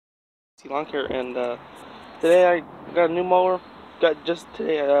lawn care, and today I got a new mower. Got just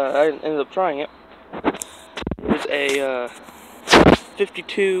today. I ended up trying it. It was a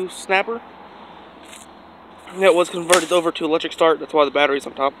 52 snapper that was converted over to electric start. That's why the battery's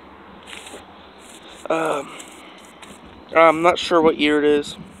on top. I'm not sure what year it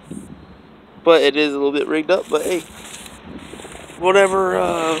is, but it is a little bit rigged up. But hey, whatever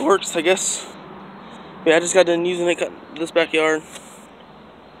works, I guess. Yeah, I just got done using it in this backyard.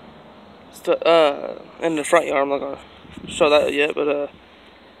 In the front yard. I'm not gonna show that yet, but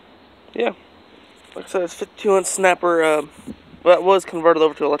yeah. Like I said, it's 52-inch snapper. That was converted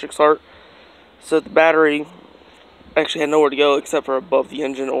over to electric start, so the battery actually had nowhere to go except for above the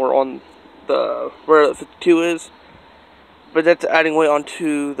engine or on the where the 52 is. But that's adding weight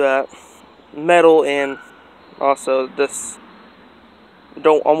onto that metal, and also this. I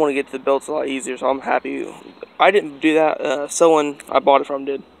want to get to the belts a lot easier, so I'm happy. I didn't do that. Someone I bought it from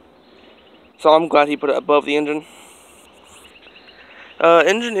did. So I'm glad he put it above the engine.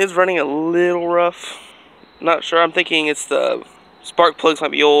 Engine is running a little rough. Not sure. I'm thinking it's the spark plugs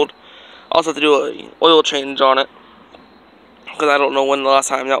might be old. I also have to do an oil change on it, because I don't know when the last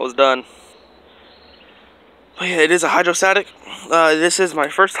time that was done. But yeah, it is a hydrostatic. This is my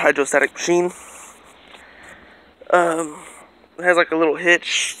first hydrostatic machine. It has like a little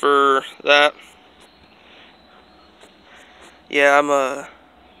hitch for that. Yeah, I'm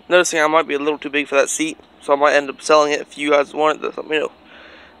noticing I might be a little too big for that seat, so I might end up selling it. If you guys want it, let me know.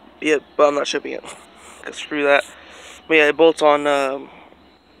 Yeah, but I'm not shipping it. Cause screw that. But yeah, it bolts on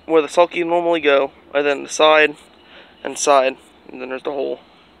where the sulky normally go, and then the side and side, and then there's the hole.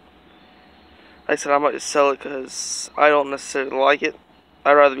 Like I said, I might just sell it because I don't necessarily like it.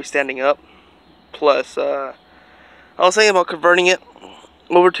 I'd rather be standing up. Plus, I was thinking about converting it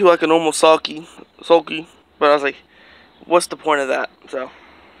over to like a normal sulky, but I was like, what's the point of that? So,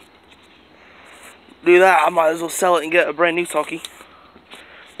 do that. I might as well sell it and get a brand new sulky.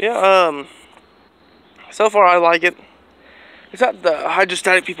 Yeah, so far I like it. It's not the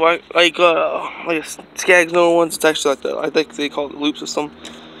hydrostatic people like Skaggs normal ones. It's actually like I think they call it the loop system.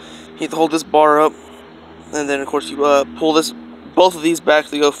 You have to hold this bar up, and then of course you pull both of these back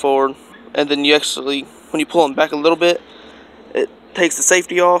to go forward, and then you actually, when you pull them back a little bit, it takes the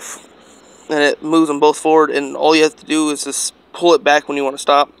safety off, and it moves them both forward, and all you have to do is just pull it back when you want to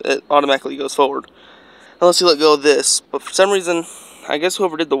stop. It automatically goes forward, unless you let go of this. But for some reason, I guess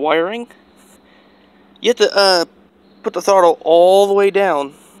whoever did the wiring, you have to put the throttle all the way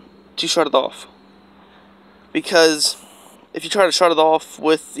down to shut it off. Because if you try to shut it off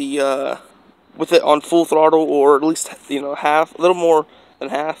with the with it on full throttle, or at least half, a little more than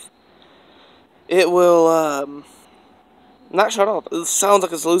half, it will not shut off. It sounds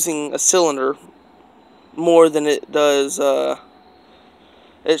like it's losing a cylinder more than it does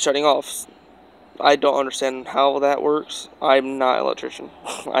it shutting off. I don't understand how that works. I'm not an electrician.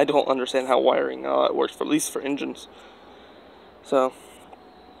 I don't understand how wiring that works, at least for engines. So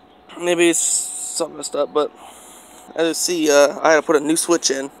maybe it's something messed up, but as you see, I had to put a new switch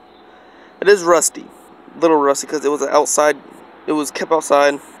in. It is rusty, a little rusty, because it was outside. It was kept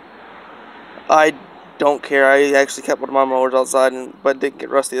outside. I don't care. I actually kept one of my mowers outside, but it didn't get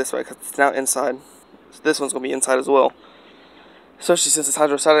rusty this way because it's now inside. So this one's gonna be inside as well. Especially since it's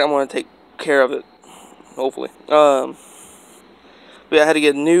hydrostatic, I'm gonna take care of it, hopefully. But yeah, I had to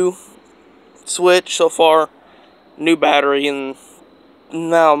get a new switch so far, new battery, and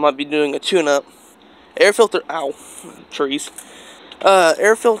now I might be doing a tune-up. Air filter, ow, trees.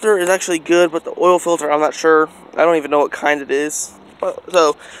 Air filter is actually good, but the oil filter, I'm not sure. I don't even know what kind it is.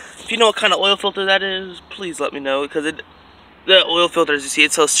 So, if you know what kind of oil filter that is, please let me know, because the oil filter, as you see,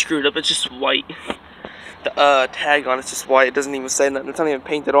 it's so screwed up. It's just white. The tag on it's just white. It doesn't even say nothing. It's not even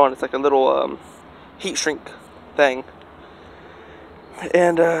painted on. It's like a little heat shrink thing.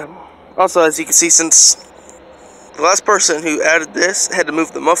 And also, as you can see, since the last person who added this had to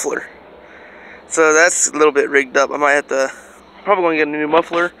move the muffler, so that's a little bit rigged up. I might have to, probably going to get a new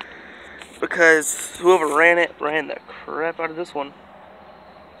muffler, because whoever ran the crap out of this one.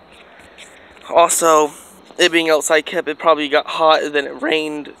 Also, it being outside kept, it probably got hot and then it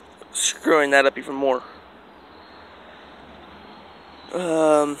rained, screwing that up even more.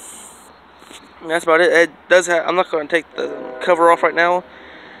 That's about it. It does have, I'm not going to take the cover off right now.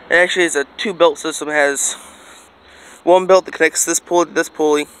 It actually is a 2-belt system. It has one belt that connects this pulley to this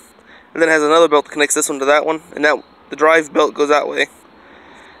pulley, and then it has another belt that connects this one to that one, and that the drive belt goes that way.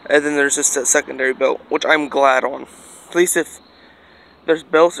 And then there's just a secondary belt, which I'm glad on. At least if there's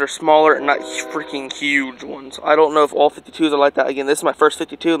belts that are smaller and not freaking huge ones. I don't know if all 52s are like that. Again, this is my first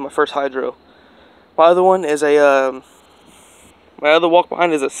 52, my first hydro. My other one is a My other walk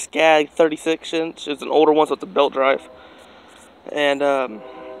behind is a Skag 36-inch. It's an older one, so it's a belt drive. And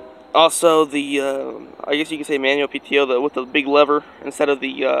also the, I guess you could say manual PTO with the big lever instead of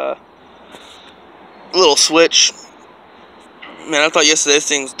the little switch. Man, I thought yesterday this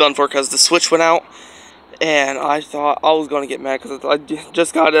thing was done for because the switch went out. And I thought I was going to get mad because I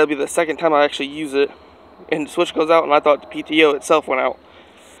just got to be the second time I actually use it. And the switch goes out, and I thought the PTO itself went out.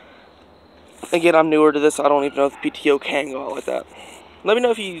 Again, I'm newer to this, so I don't even know if the PTO can go out like that. Let me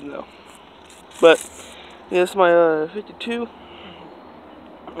know if you know. But, yeah, this is my 52.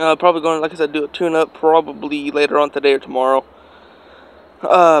 Probably going to, like I said, do a tune-up probably later on today or tomorrow.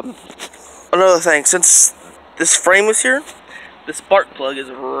 Another thing, since this frame was here, the spark plug is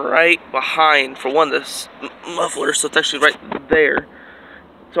right behind, for one, this muffler, so it's actually right there.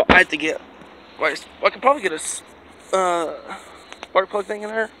 So I had to get, I could probably get a spark plug thing in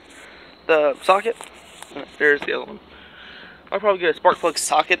there, the socket. There's the other one. I'll probably get a spark plug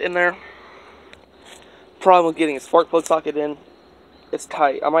socket in there. Problem with getting a spark plug socket in, it's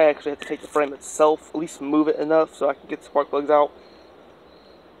tight. I might actually have to take the frame itself, at least move it enough so I can get the spark plugs out.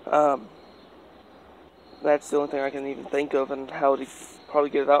 That's the only thing I can even think of and how to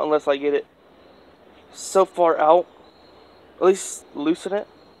probably get it out, unless I get it so far out, at least loosen it,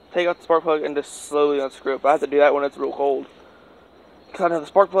 take out the spark plug, and just slowly unscrew it. But I have to do that when it's real cold. Because I know the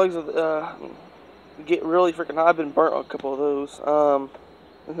spark plugs get really freaking hot. I've been burnt on a couple of those.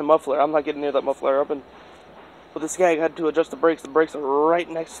 And the muffler, I'm not getting near that muffler. With the Skag, I had to adjust the brakes. The brakes are right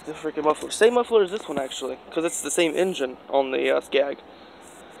next to the freaking muffler. Same muffler as this one, actually, because it's the same engine on the Skag.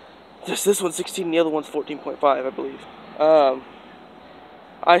 Just this one's 16, and the other one's 14.5, I believe.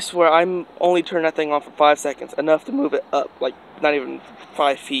 I swear, I'm only turning that thing on for 5 seconds, enough to move it up, like, not even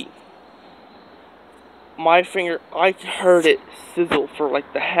 5 feet. My finger, I heard it sizzle for,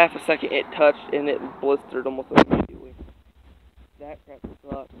 like, the half a second it touched, and it blistered almost immediately. That crap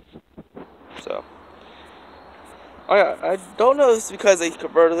sucks. So, I don't know if it's because they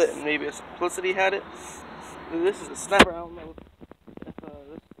converted it, and maybe a Simplicity had it. This is a snapper, I don't know if this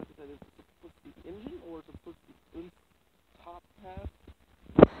is the engine or it's supposed to be top half.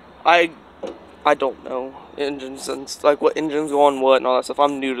 I don't know engines and like what engines go on what and all that stuff.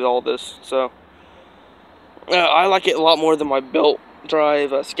 I'm new to all this, so I like it a lot more than my belt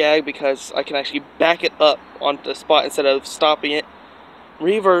drive Skag because I can actually back it up onto the spot instead of stopping it,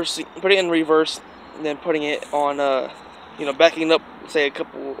 putting it in reverse, and then putting it on backing it up, say a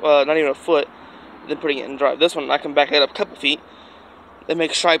couple, not even a foot, then putting it in drive. This one I can back it up a couple feet. It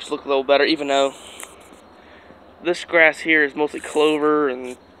makes stripes look a little better, even though this grass here is mostly clover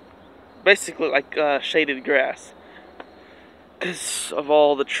and basically like shaded grass because of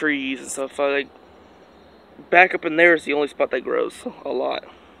all the trees and stuff. Like back up in there is the only spot that grows a lot.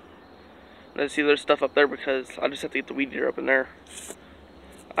 And I see there's stuff up there because I just have to get the weed eater up in there.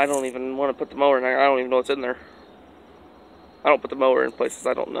 I don't even want to put the mower in there. I don't even know what's in there. I don't put the mower in places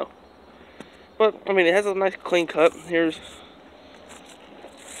I don't know. But I mean, it has a nice clean cut. Here,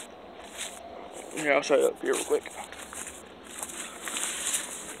 I'll show you up here real quick.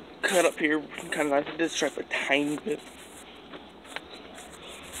 Cut up here, kind of nice. I did stripe a tiny bit.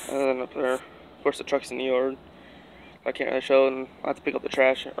 And then up there, of course, the truck's in the yard. I can't really show, and I have to pick up the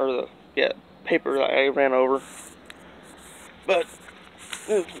trash or the paper that I ran over. But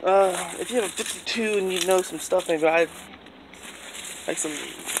if you have a 52 and you know some stuff, maybe I like some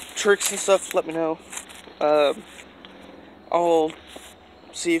tricks and stuff, let me know. I'll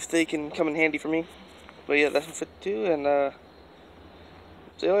see if they can come in handy for me. But yeah, that's my 52, and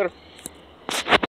see you later.